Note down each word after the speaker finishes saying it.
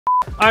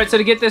Alright, so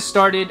to get this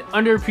started,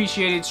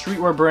 underappreciated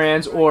streetwear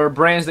brands or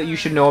brands that you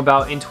should know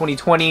about in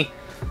 2020.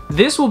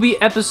 This will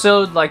be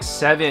episode like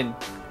 7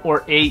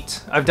 or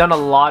 8. I've done a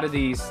lot of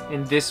these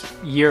in this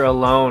year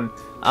alone.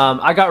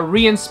 I got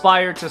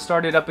re-inspired to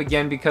start it up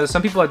again because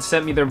some people had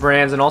sent me their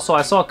brands, and also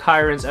I saw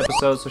Kyron's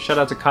episode, so shout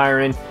out to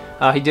Kyron.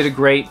 He did a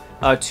great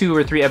 2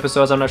 or 3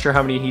 episodes. I'm not sure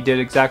how many he did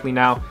exactly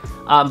now.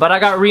 But I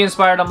got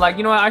re-inspired. I'm like,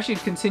 you know what, I should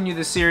continue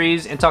this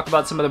series and talk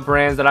about some of the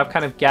brands that I've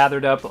kind of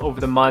gathered up over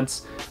the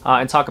months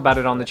and talk about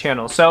it on the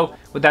channel. So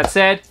with that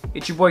said,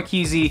 it's your boy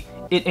Keezy.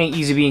 It ain't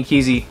easy being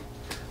Keezy.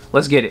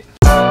 Let's get it.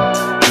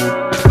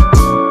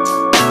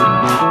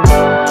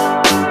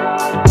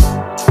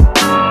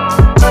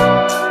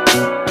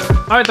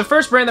 Alright, the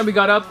first brand that we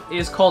got up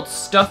is called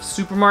Stuff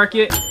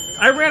Supermarket.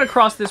 I ran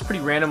across this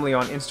pretty randomly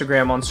on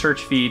Instagram on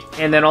search feed,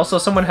 and then also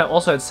someone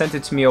had sent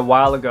it to me a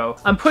while ago.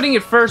 I'm putting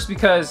it first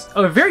because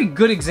a very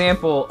good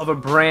example of a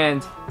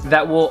brand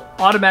that will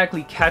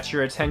automatically catch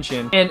your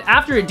attention. And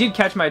after it did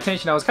catch my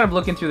attention, I was kind of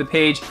looking through the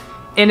page,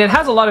 and it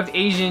has a lot of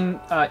Asian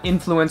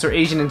influence or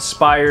Asian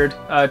inspired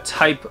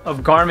type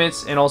of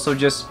garments, and also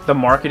just the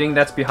marketing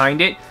that's behind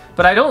it.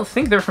 But I don't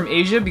think they're from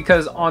Asia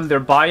because on their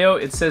bio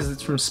it says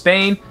it's from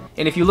Spain.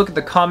 And if you look at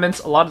the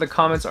comments, a lot of the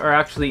comments are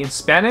actually in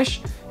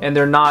Spanish, and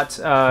they're not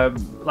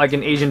like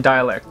an Asian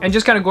dialect. And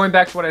just kind of going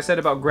back to what I said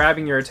about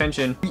grabbing your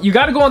attention, you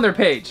got to go on their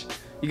page.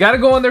 You got to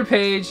go on their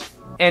page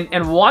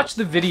and watch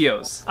the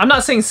videos. I'm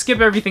not saying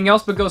skip everything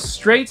else, but go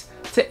straight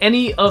to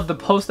any of the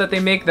posts that they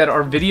make that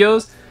are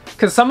videos,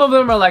 because some of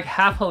them are like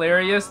half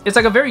hilarious. It's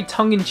like a very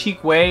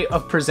tongue-in-cheek way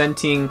of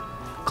presenting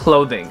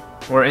clothing,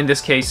 or in this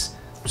case,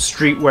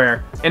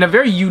 streetwear, in a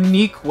very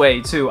unique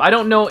way too. I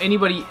don't know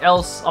anybody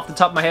else off the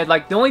top of my head.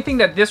 Like, the only thing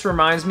that this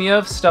reminds me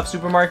of, Stuff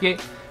Supermarket,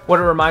 what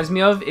it reminds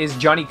me of is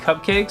Johnny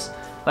Cupcakes.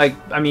 Like,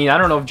 I mean, I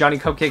don't know if Johnny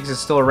Cupcakes is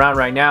still around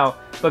right now,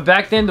 but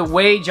back then the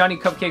way Johnny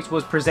Cupcakes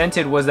was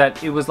presented was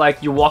that it was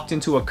like you walked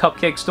into a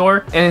cupcake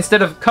store, and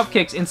instead of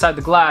cupcakes inside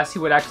the glass, he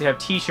would actually have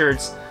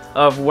t-shirts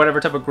of whatever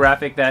type of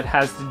graphic that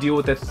has to deal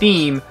with the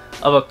theme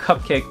of a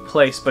cupcake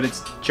place, but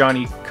it's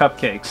Johnny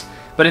Cupcakes.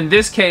 But in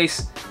this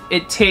case,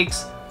 it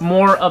takes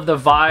more of the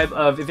vibe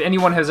of, if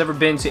anyone has ever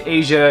been to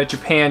Asia,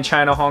 Japan,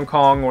 China, Hong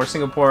Kong, or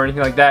Singapore, or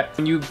anything like that,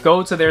 when you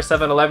go to their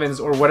 7-Elevens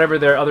or whatever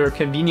their other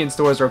convenience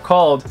stores are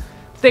called,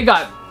 they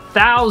got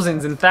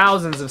thousands and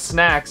thousands of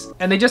snacks,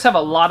 and they just have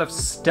a lot of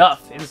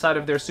stuff inside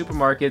of their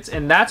supermarkets,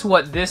 and that's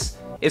what this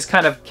is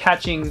kind of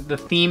catching the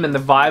theme and the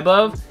vibe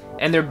of,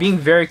 and they're being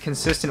very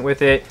consistent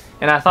with it.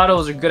 And I thought it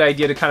was a good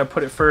idea to kind of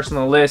put it first on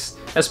the list,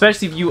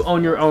 especially if you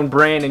own your own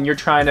brand and you're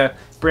trying to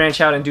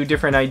branch out and do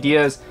different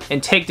ideas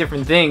and take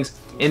different things.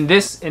 In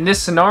this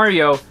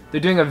scenario,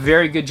 they're doing a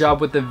very good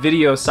job with the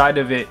video side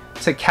of it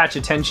to catch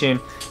attention.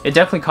 It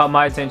definitely caught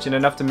my attention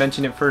enough to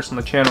mention it first on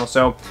the channel.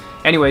 So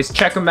anyways,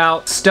 check them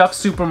out. Stuff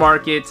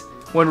Supermarket,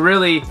 when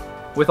really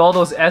with all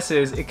those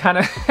S's, it kind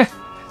of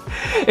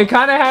it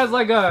kind of has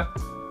like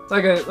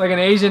an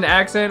Asian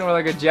accent or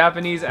like a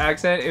Japanese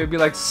accent. It would be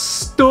like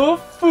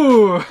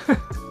Stoffu.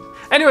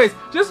 Anyways,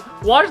 just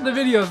watch the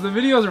videos. The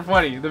videos are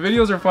funny. The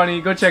videos are funny.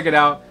 Go check it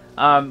out.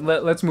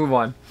 Let's move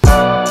on.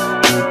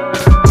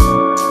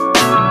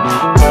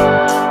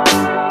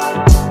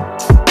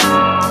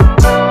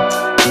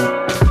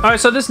 Alright,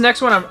 so this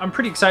next one I'm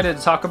pretty excited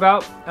to talk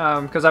about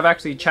because I've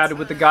actually chatted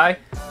with the guy,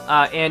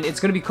 and it's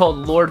going to be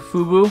called Lord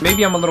Fubu.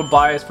 Maybe I'm a little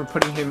biased for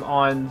putting him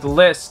on the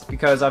list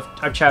because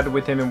I've chatted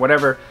with him and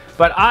whatever,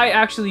 but I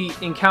actually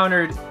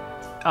encountered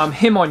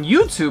him on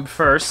YouTube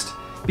first,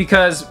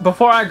 because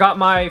before I got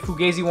my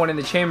Fugazi one in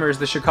the Chambers,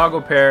 the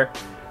Chicago pair,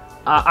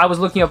 I was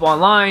looking up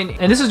online,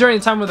 and this is during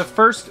the time where the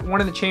first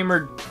one in the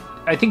chamber,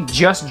 I think,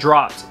 just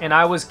dropped, and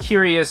I was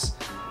curious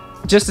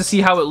just to see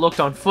how it looked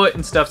on foot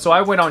and stuff. So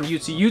I went on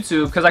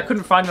YouTube because I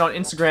couldn't find it on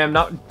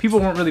Instagram. People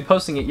weren't really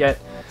posting it yet,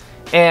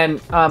 and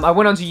I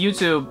went onto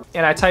YouTube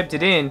and I typed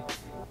it in,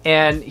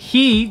 and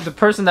the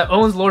person that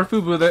owns Lord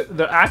Fubu,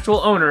 the actual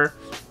owner,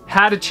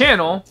 had a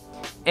channel,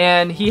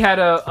 and he had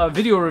a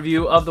video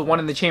review of the one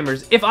in the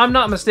Chambers, if I'm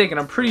not mistaken.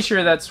 I'm pretty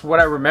sure that's what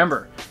I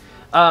remember.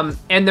 And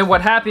then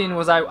what happened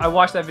was I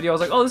watched that video. I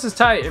was like, oh, this is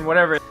tight and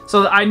whatever.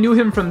 So I knew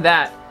him from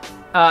that.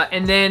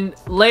 And then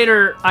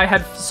later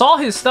I saw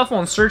his stuff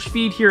on search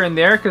feed here and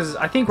there, because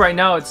I think right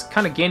now it's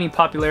kind of gaining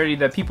popularity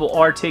that people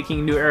are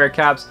taking New Era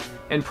caps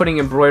and putting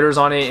embroiders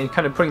on it and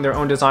kind of putting their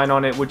own design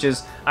on it, which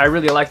is, I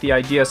really like the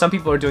idea. Some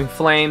people are doing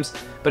flames,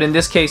 but in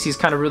this case he's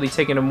kind of really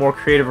taking a more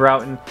creative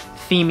route and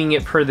theming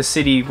it per the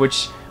city,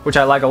 which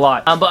I like a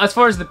lot. But as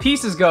far as the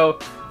pieces go,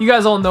 you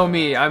guys all know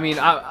me. I mean,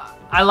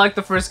 I like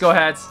the Frisco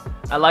hats.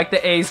 I like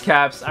the A's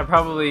caps. I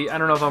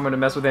don't know if I'm gonna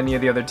mess with any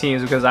of the other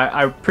teams, because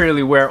I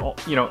pretty wear,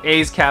 you know,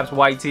 A's caps,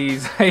 white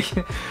tees.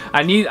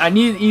 I need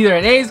either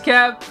an A's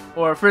cap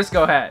or a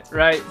Frisco hat,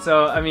 right?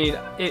 So I mean,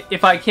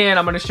 if I can,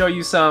 I'm gonna show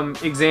you some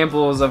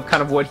examples of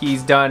kind of what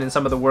he's done and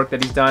some of the work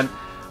that he's done.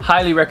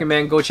 Highly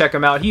recommend, go check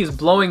him out. He is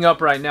blowing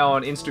up right now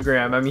on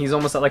Instagram. I mean, he's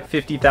almost at like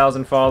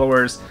 50,000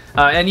 followers,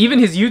 and even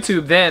his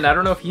YouTube then, I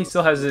don't know if he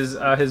still has his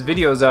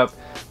videos up,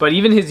 but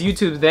even his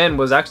YouTube then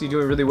was actually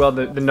doing really well.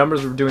 The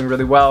numbers were doing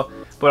really well.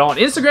 But on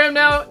Instagram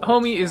now,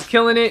 homie is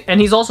killing it.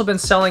 And he's also been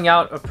selling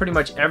out of pretty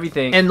much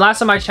everything. And last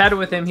time I chatted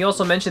with him, he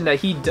also mentioned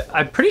that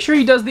I'm pretty sure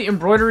he does the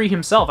embroidery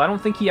himself. I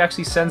don't think he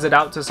actually sends it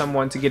out to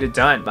someone to get it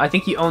done. I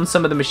think he owns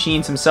some of the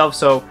machines himself.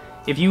 So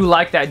if you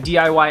like that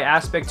DIY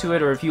aspect to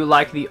it, or if you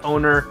like the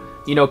owner,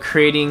 you know,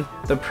 creating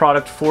the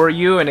product for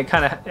you, and it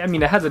kind of, I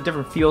mean, it has a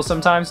different feel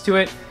sometimes to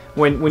it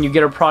when you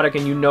get a product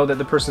and you know that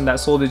the person that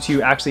sold it to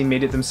you actually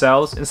made it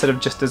themselves instead of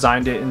just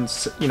designed it and,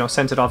 you know,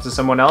 sent it off to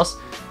someone else.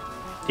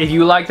 If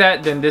you like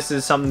that, then this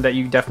is something that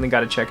you definitely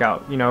got to check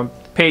out. You know,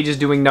 page is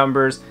doing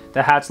numbers.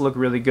 The hats look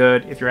really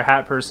good. If you're a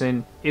hat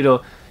person,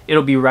 it'll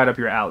be right up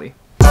your alley.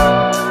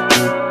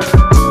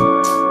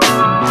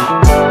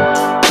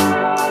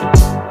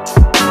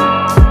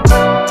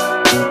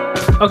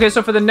 Okay,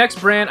 so for the next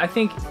brand, I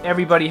think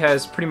everybody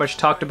has pretty much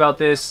talked about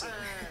this,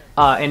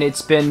 and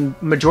it's been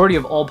majority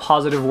of all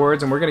positive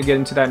words, and we're going to get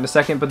into that in a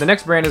second. But the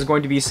next brand is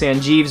going to be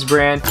Sanjeev's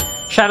brand.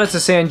 Shout out to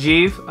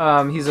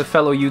Sanjeev. He's a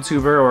fellow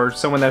YouTuber, or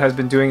someone that has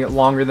been doing it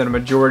longer than a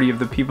majority of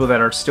the people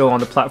that are still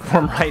on the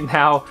platform right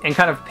now, and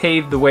kind of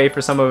paved the way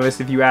for some of us,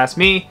 if you ask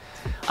me.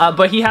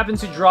 But he happened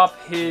to drop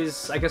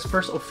his, I guess,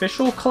 first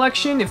official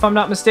collection, if I'm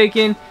not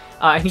mistaken.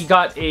 He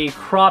got a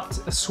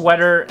cropped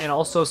sweater and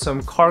also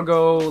some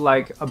cargo,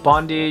 like a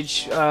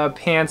bondage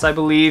pants, I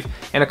believe,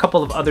 and a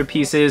couple of other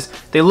pieces.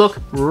 They look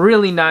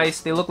really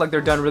nice. They look like they're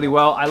done really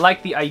well. I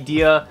like the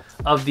idea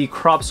of the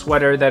crop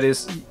sweater that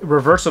is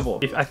reversible.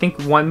 I think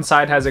one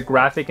side has a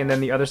graphic and then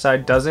the other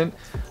side doesn't.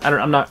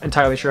 I'm not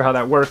entirely sure how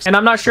that works. And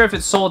I'm not sure if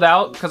it's sold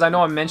out, because I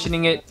know I'm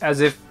mentioning it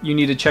as if you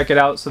need to check it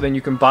out so then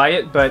you can buy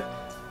it, but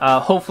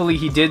hopefully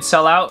he did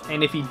sell out,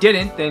 and if he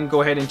didn't, then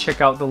go ahead and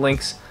check out the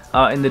links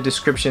in the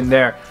description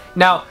there.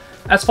 Now,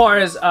 as far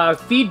as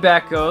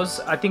feedback goes,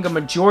 I think a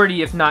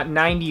majority, if not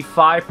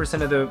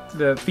 95% of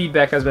the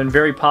feedback has been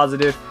very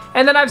positive.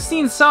 And then I've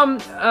seen some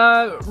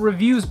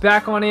reviews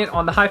back on it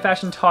on the High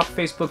Fashion Talk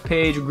Facebook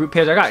page or group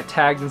page. I got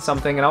tagged in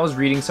something and I was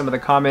reading some of the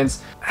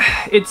comments.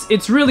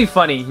 It's really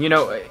funny, you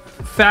know,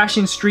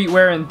 fashion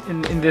streetwear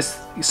in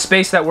this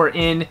space that we're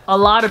in. A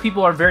lot of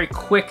people are very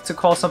quick to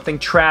call something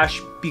trash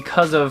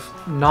because of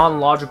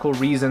non-logical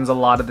reasons a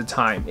lot of the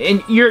time.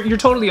 And you're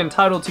totally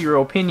entitled to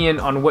your opinion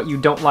on what you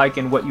don't like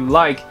and what you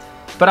like.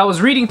 But I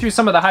was reading through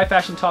some of the High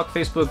Fashion Talk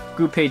Facebook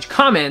group page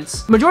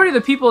comments. Majority of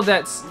the people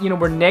that, you know,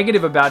 were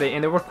negative about it,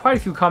 and there were quite a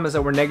few comments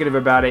that were negative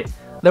about it,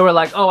 they were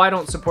like, oh, I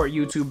don't support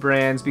YouTube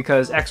brands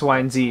because X, Y,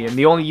 and Z, and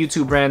the only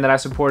YouTube brand that I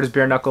support is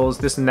Bare Knuckles,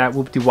 this and that,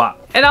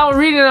 whoop-de-wop. And I was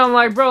reading it and I'm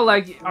like, bro,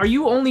 like, are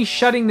you only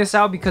shutting this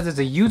out because it's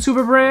a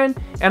YouTuber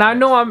brand? And I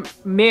know I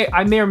may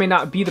or may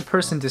not be the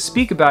person to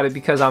speak about it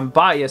because I'm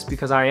biased,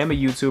 because I am a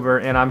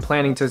YouTuber and I'm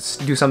planning to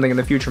do something in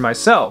the future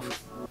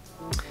myself.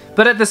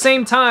 But at the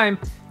same time,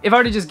 if I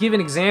were to just give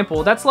an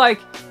example, that's like,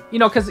 you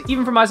know, because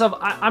even for myself,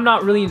 I'm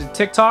not really into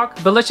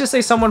TikTok, but let's just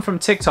say someone from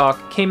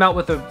TikTok came out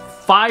with a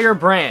fire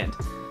brand.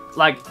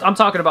 Like, I'm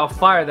talking about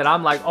fire that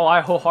I'm like, oh, I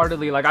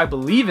wholeheartedly, like, I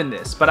believe in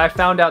this, but I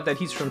found out that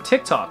he's from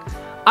TikTok.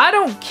 I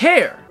don't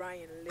care.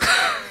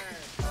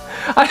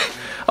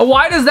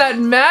 Why does that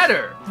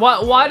matter?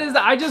 Why does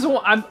that? I just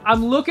want,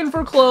 I'm looking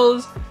for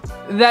clothes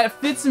that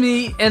fits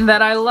me and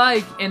that I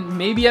like, and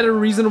maybe at a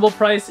reasonable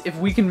price if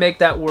we can make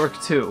that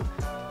work too.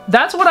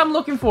 That's what I'm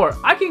looking for.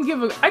 I can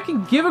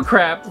give a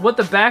crap what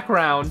the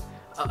background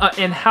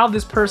and how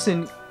this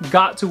person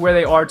got to where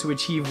they are to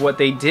achieve what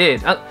they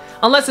did,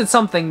 unless it's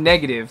something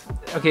negative.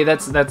 Okay,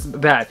 that's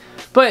bad.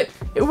 But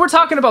if we're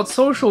talking about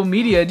social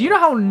media, do you know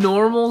how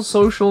normal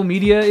social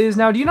media is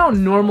now? Do you know how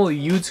normal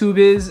YouTube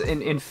is,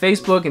 and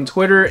Facebook and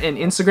Twitter and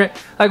Instagram?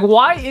 Like,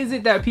 why is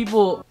it that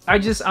people,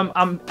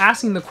 I'm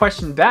asking the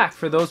question back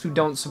for those who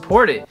don't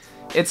support it.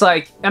 It's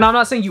like, and I'm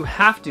not saying you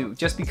have to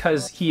just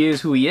because he is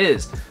who he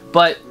is,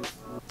 but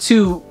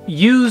to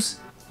use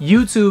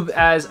YouTube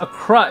as a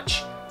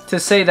crutch to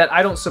say that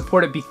I don't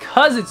support it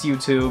because it's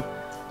YouTube,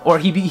 or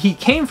he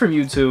came from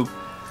YouTube,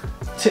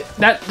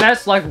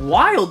 that's like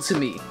wild to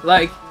me.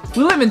 Like,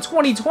 we live in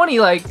 2020.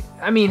 Like,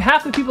 I mean,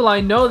 half the people I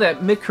know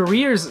that make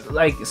careers,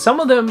 like some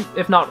of them,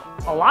 if not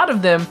a lot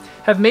of them,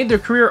 have made their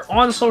career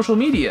on social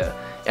media,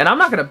 and I'm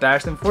not gonna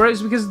bash them for it.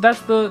 It's because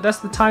that's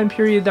the time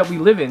period that we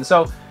live in.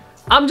 So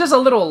I'm just a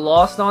little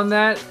lost on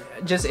that,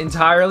 just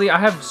entirely. I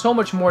have so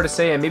much more to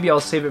say, and maybe I'll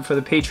save it for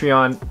the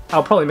Patreon.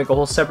 I'll probably make a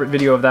whole separate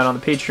video of that on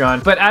the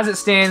Patreon. But as it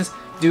stands,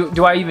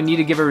 do I even need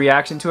to give a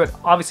reaction to it?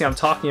 Obviously, I'm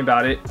talking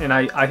about it, and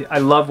I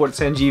love what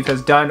Sanjeev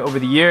has done over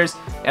the years,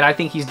 and I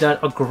think he's done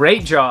a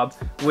great job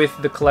with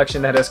the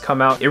collection that has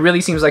come out. It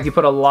really seems like he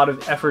put a lot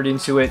of effort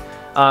into it,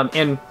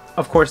 and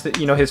of course,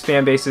 you know, his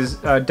fan base is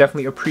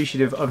definitely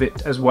appreciative of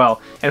it as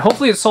well. And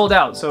hopefully it's sold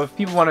out, so if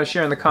people want to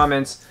share in the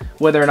comments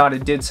whether or not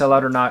it did sell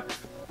out or not,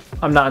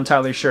 I'm not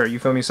entirely sure, you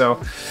feel me? So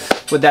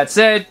with that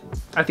said,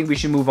 I think we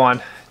should move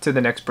on to the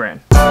next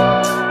brand.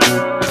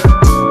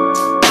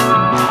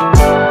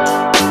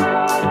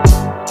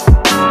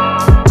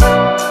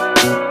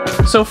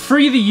 So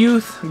Free the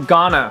Youth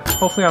Ghana.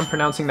 Hopefully I'm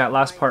pronouncing that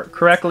last part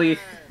correctly.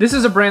 This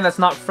is a brand that's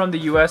not from the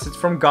US, it's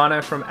from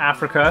Ghana, from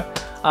Africa.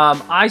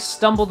 I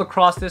stumbled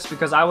across this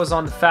because I was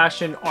on the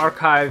Fashion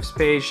Archives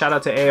page, shout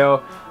out to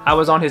AO. I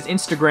was on his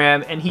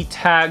Instagram and he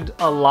tagged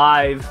a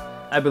live,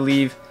 I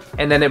believe,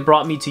 and then it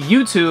brought me to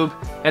YouTube,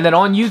 and then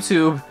on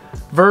YouTube,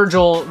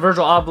 Virgil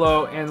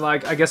Abloh and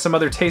like I guess some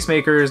other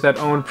tastemakers that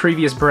own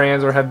previous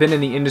brands or have been in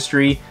the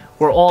industry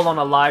were all on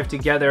a live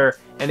together,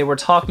 and they were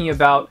talking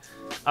about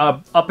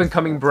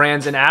up-and-coming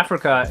brands in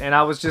Africa, and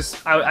I was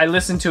just, I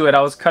listened to it.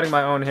 I was cutting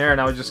my own hair and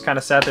I was just kind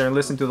of sat there and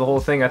listened to the whole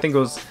thing. I think it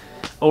was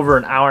over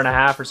an hour and a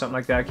half or something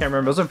like that. I can't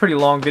remember. It was a pretty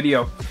long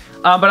video.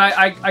 But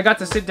I got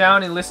to sit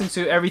down and listen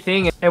to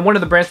everything, and one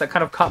of the brands that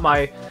kind of caught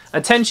my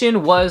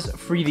attention was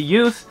Free the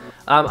Youth.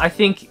 I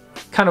think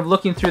kind of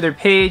looking through their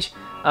page,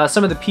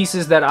 some of the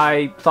pieces that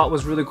I thought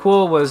was really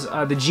cool was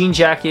the jean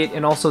jacket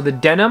and also the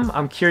denim.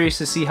 I'm curious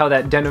to see how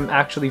that denim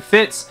actually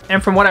fits.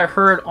 And from what I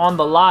heard on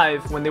the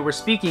live when they were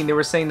speaking, they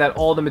were saying that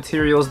all the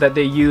materials that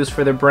they use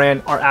for their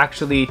brand are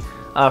actually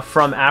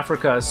from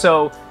Africa.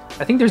 So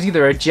I think there's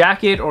either a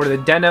jacket or the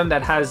denim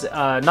that has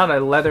not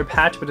a leather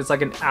patch, but it's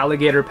like an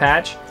alligator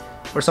patch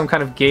or some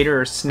kind of gator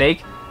or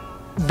snake.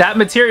 That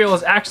material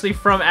is actually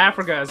from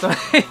Africa. So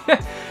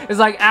it's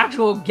like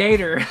actual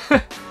gator.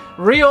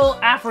 Real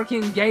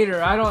African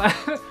gator. I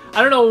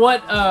don't know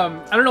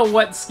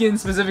what skin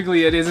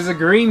specifically it is. It's a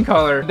green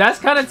color. That's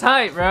kind of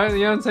tight, bro. You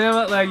know what I'm saying?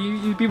 Like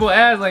you people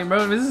ask, like,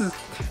 bro,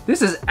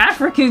 this is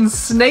African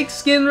snake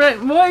skin, right?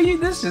 Boy,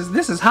 this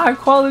is high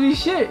quality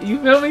shit. You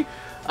feel me?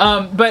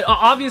 But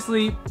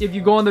obviously, if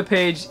you go on the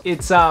page,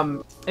 it's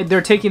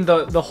they're taking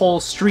the whole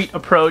street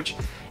approach.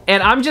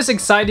 And I'm just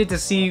excited to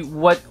see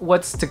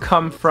what's to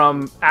come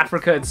from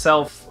Africa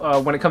itself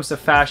when it comes to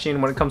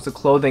fashion, when it comes to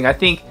clothing. I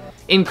think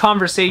in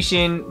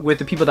conversation with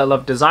the people that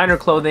love designer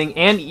clothing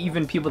and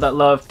even people that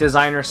love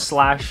designer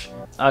slash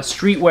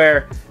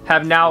streetwear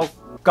have now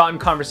gotten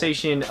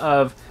conversation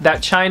of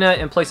that China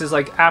and places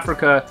like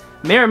Africa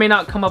may or may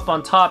not come up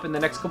on top in the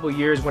next couple of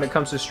years when it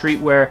comes to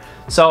streetwear.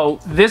 So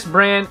this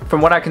brand,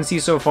 from what I can see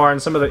so far and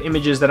some of the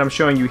images that I'm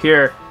showing you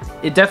here,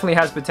 it definitely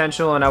has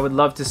potential, and I would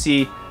love to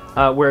see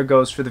where it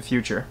goes for the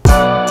future.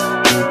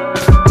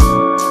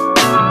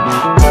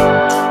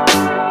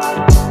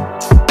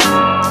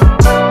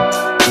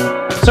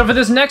 So for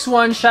this next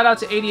one, shout out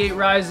to 88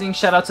 Rising,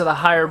 shout out to the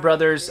Higher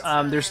Brothers.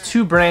 There's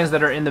two brands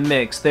that are in the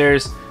mix.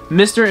 There's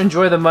Mr.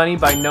 Enjoy the Money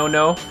by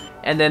No,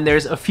 and then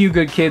there's A Few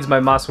Good Kids by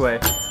Maswe.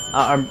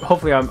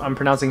 Hopefully I'm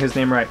pronouncing his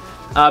name right.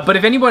 But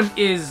if anyone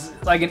is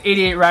like an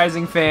 88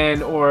 Rising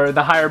fan or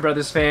the Higher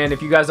Brothers fan,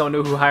 if you guys don't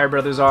know who Higher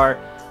Brothers are,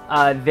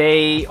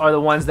 they are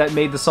the ones that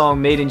made the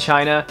song Made in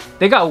China.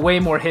 They got way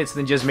more hits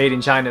than just Made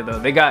in China though.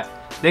 They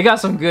got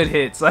some good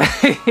hits. Like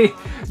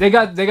they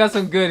got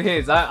some good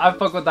hits. I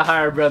fuck with the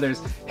Higher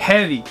Brothers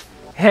heavy.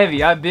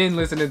 I've been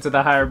listening to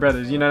the Higher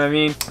Brothers, you know what I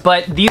mean?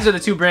 But these are the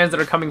two brands that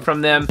are coming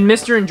from them.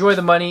 Mr. Enjoy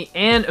the Money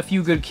and A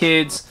Few Good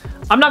Kids.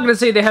 I'm not gonna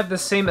say they have the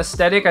same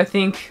aesthetic. I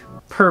think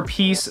per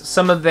piece,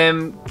 some of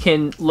them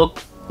can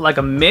look like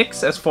a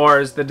mix as far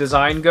as the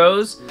design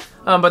goes.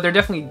 But they're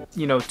definitely,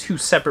 you know, two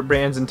separate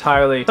brands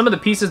entirely. Some of the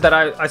pieces that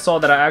I saw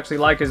that I actually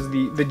like is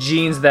the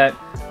jeans that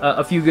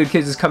A Few Good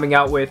Kids is coming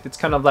out with. It's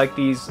kind of like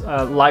these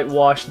light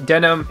wash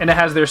denim, and it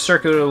has their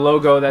circular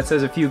logo that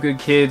says A Few Good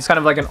Kids, kind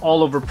of like an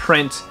all over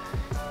print.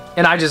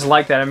 And I just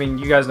like that. I mean,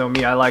 you guys know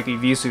me, I like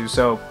Evisu,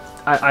 so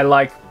I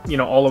like, you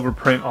know, all over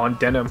print on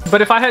denim.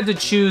 But if I had to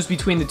choose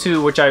between the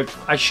two, which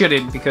I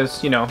shouldn't,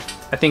 because, you know,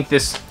 I think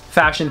this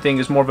fashion thing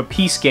is more of a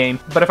piece game.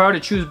 But if I were to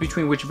choose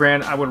between which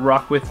brand I would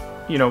rock with,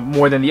 you know,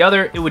 more than the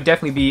other, it would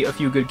definitely be A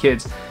Few Good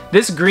Kids.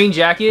 This green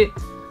jacket,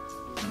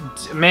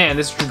 man,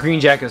 this green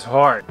jacket is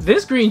hard.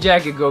 This green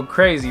jacket go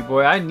crazy,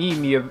 boy. I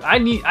need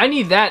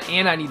that,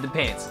 and I need the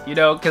pants, you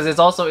know, because it's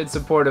also in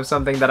support of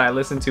something that I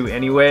listen to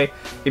anyway.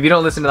 If you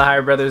don't listen to the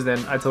Higher Brothers, then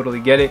I totally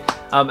get it.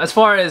 As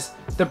far as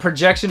the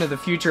projection of the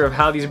future of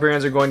how these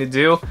brands are going to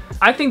do,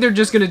 I think they're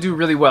just going to do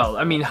really well.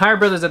 I mean, Higher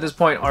Brothers at this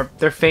point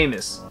they're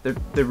famous.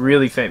 They're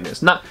really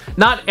famous. Not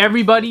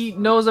everybody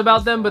knows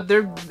about them, but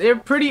they're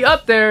pretty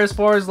up there as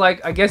far as,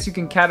 like, I guess you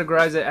can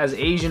categorize it as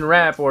Asian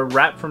rap or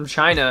rap from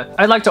China.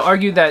 I'd like to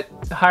argue that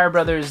Higher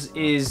Brothers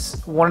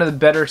is one of the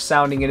better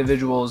sounding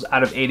individuals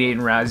out of 88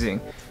 and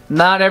Rising.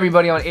 Not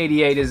everybody on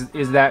 88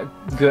 is that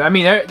good. I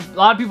mean, a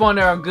lot of people on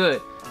there are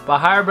good, but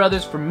Higher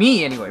Brothers, for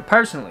me anyway,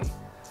 personally,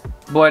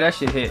 boy, that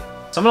shit hit.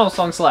 Some of those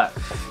songs slap.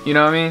 You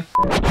know what I mean?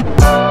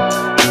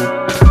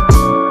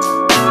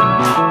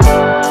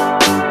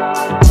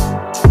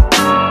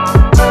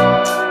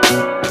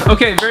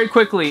 Okay, very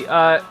quickly,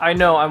 I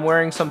know I'm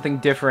wearing something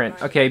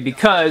different, okay,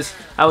 because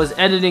I was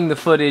editing the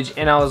footage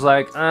and I was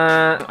like,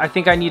 I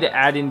think I need to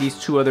add in these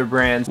two other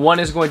brands. One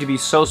is going to be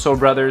So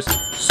Brothers.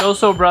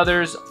 So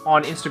Brothers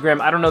on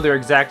Instagram. I don't know their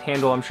exact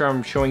handle. I'm sure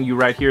I'm showing you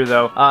right here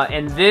though.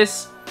 And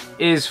this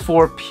is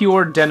for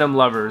pure denim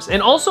lovers.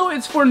 And also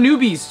it's for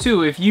newbies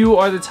too. If you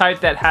are the type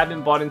that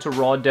haven't bought into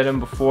raw denim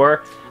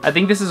before, I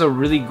think this is a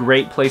really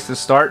great place to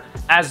start,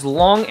 as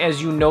long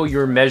as you know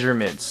your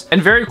measurements.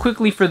 And very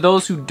quickly, for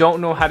those who don't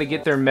know how to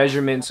get their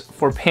measurements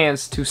for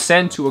pants to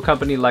send to a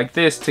company like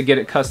this to get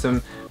it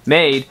custom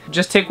made,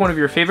 just take one of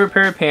your favorite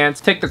pair of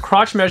pants, take the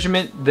crotch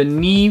measurement, the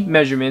knee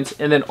measurements,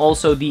 and then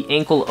also the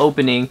ankle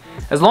opening.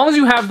 As long as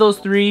you have those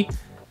three,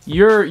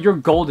 you're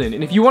golden.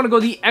 And if you want to go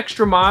the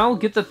extra mile,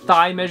 get the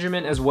thigh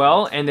measurement as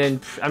well, and then,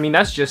 I mean,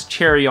 that's just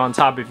cherry on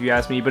top if you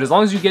ask me. But as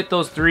long as you get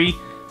those three,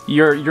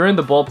 you're in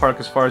the ballpark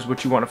as far as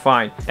what you want to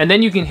find. And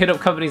then you can hit up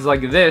companies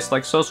like this,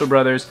 like Soso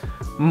Brothers.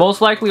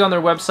 Most likely on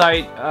their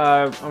website,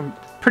 I'm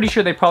pretty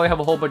sure they probably have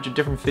a whole bunch of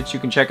different fits you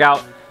can check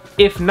out.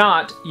 If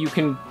not, you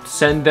can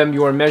send them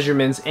your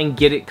measurements and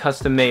get it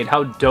custom made.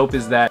 How dope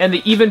is that? And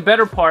the even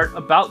better part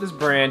about this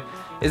brand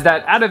is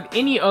that out of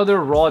any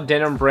other raw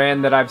denim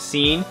brand that I've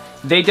seen,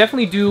 they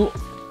definitely do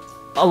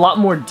a lot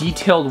more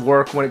detailed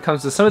work when it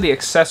comes to some of the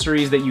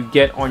accessories that you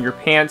get on your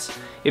pants.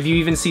 If you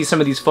even see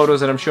some of these photos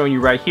that I'm showing you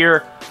right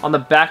here, on the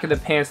back of the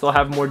pants, they'll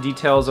have more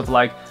details of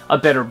like a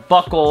better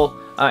buckle,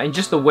 and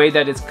just the way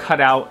that it's cut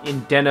out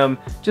in denim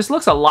just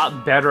looks a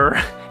lot better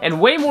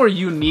and way more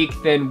unique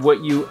than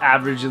what you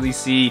averagely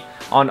see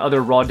on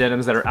other raw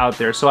denims that are out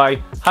there. So I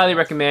highly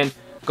recommend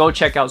go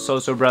check out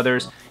Soso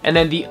Brothers. And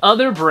then the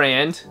other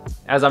brand,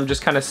 as I'm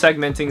just kind of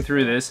segmenting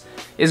through this,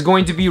 is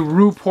going to be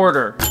Rue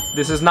Porter.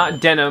 This is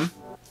not denim.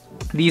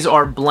 These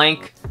are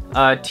blank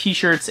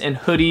t-shirts and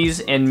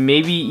hoodies, and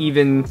maybe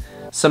even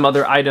some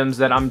other items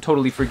that I'm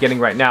totally forgetting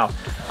right now.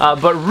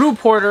 But Rue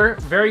Porter,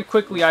 very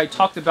quickly, I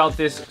talked about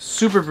this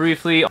super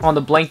briefly on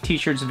the blank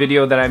t-shirts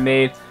video that I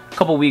made a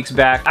couple weeks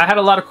back. I had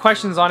a lot of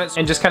questions on it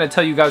and just kind of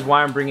tell you guys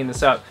why I'm bringing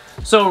this up.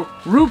 So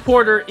Rue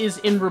Porter is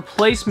in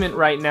replacement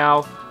right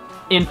now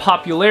in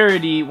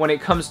popularity when it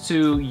comes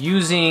to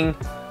using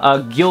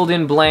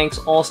Gildan blanks,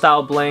 All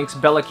Style blanks,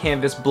 Bella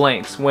Canvas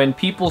blanks. When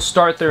people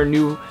start their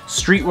new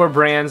streetwear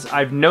brands,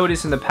 I've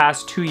noticed in the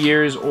past 2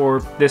 years,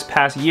 or this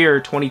past year,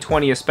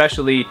 2020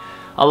 especially,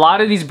 a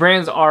lot of these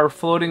brands are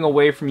floating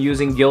away from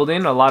using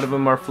Gildan. A lot of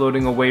them are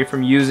floating away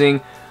from using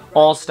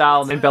All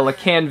Style and Bella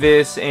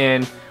Canvas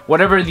and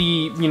whatever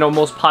the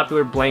most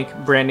popular blank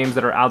brand names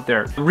that are out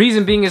there. The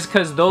reason being is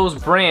because those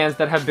brands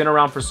that have been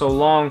around for so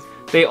long,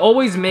 they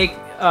always make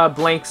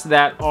blanks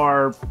that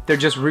they're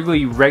just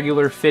really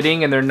regular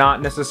fitting, and they're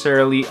not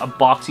necessarily a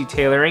boxy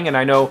tailoring. And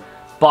I know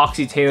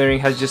boxy tailoring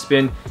has just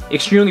been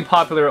extremely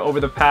popular over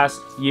the past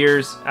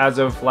years, as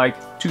of like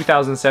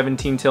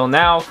 2017 till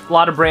now. A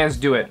lot of brands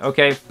do it,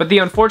 okay? But the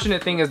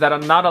unfortunate thing is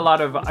that not a lot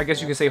of, I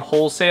guess you can say,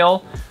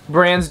 wholesale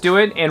brands do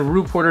it, and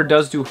Rue Porter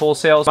does do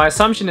wholesale. My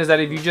assumption is that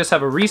if you just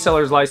have a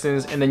reseller's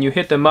license and then you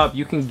hit them up,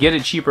 you can get a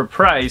cheaper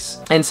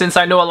price. And since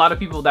I know a lot of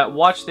people that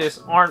watch this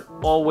aren't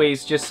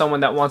always just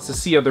someone that wants to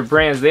see other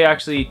brands, they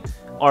actually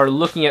are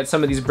looking at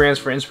some of these brands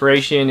for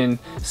inspiration and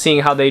seeing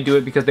how they do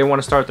it because they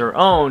want to start their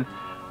own.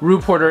 Rue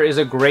Porter is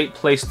a great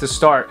place to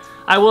start.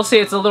 I will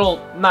say it's a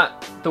little,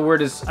 not the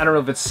word is, I don't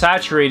know if it's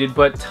saturated,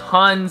 but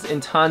tons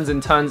and tons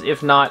and tons,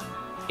 if not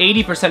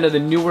 80% of the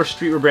newer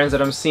streetwear brands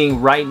that I'm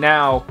seeing right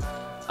now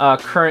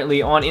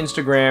currently on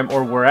Instagram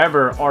or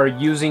wherever are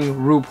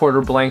using Rue Porter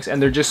blanks, and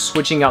they're just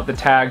switching out the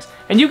tags.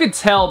 And you could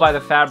tell by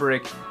the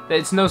fabric that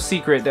it's no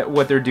secret that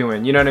what they're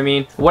doing, you know what I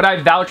mean? Would I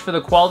vouch for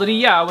the quality?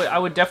 Yeah, I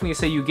would definitely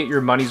say you get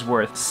your money's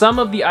worth. Some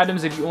of the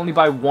items, if you only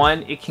buy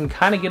one, it can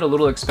kind of get a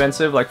little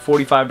expensive, like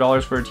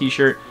 $45 for a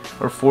t-shirt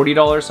or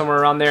 $40, somewhere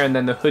around there. And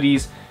then the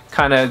hoodies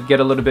kind of get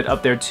a little bit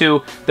up there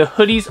too. The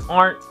hoodies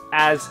aren't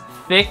as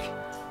thick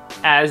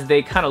as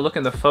they kind of look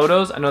in the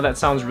photos. I know that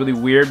sounds really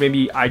weird.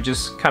 Maybe I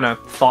just kind of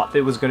thought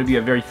it was going to be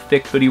a very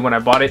thick hoodie when I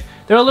bought it.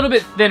 They're a little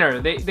bit thinner.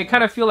 They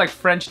kind of feel like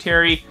French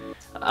terry,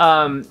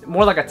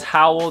 more like a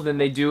towel than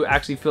they do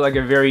actually feel like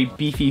a very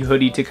beefy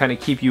hoodie to kind of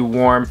keep you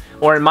warm,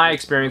 or in my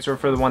experience, or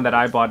for the one that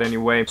I bought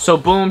anyway. So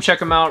boom, check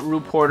them out, Rue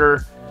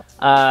Porter.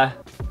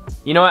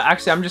 You know what,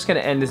 actually I'm just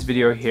gonna end this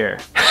video here.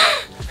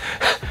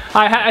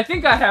 I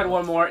think I had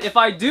one more. If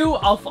I do,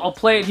 I'll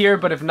play it here,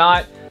 but if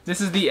not,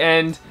 this is the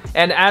end.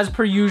 And as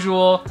per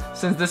usual,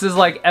 since this is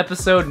like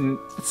episode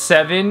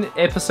 7,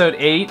 episode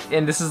 8,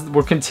 and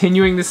we're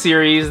continuing the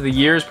series, the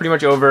year is pretty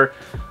much over.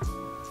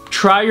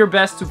 Try your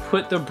best to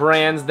put the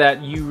brands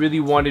that you really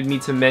wanted me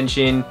to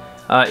mention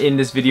in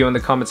this video in the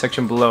comment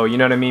section below. You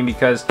know what I mean?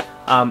 Because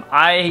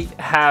I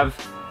have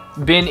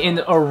been in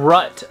a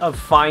rut of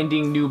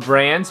finding new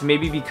brands,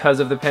 maybe because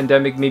of the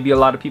pandemic. Maybe a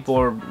lot of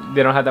people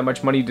they don't have that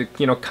much money to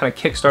kind of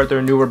kickstart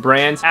their newer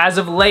brands. As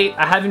of late,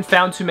 I haven't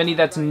found too many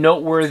that's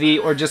noteworthy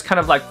or just kind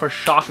of like for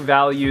shock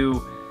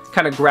value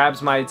kind of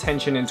grabs my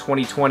attention in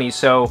 2020.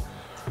 So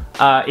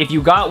if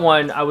you got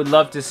one, I would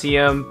love to see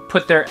them.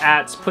 Put their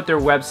ats, put their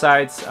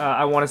websites.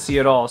 I want to see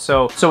it all.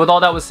 So with all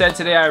that was said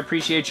today, I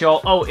appreciate y'all.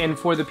 Oh, and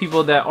for the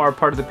people that are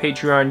part of the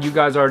Patreon, you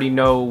guys already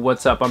know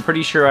what's up. I'm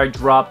pretty sure I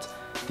dropped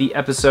the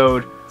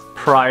episode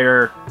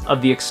prior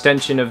of the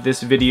extension of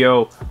this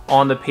video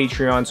on the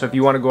Patreon. So if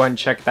you want to go ahead and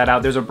check that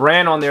out, there's a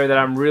brand on there that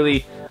I'm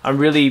really I'm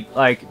really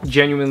like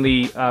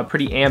genuinely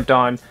pretty amped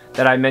on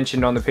that I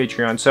mentioned on the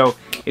Patreon. So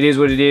it is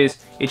what it is.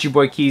 It's your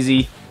boy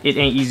Keezy. It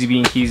ain't easy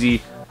being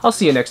Keezy. I'll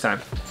see you next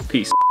time.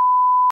 Peace.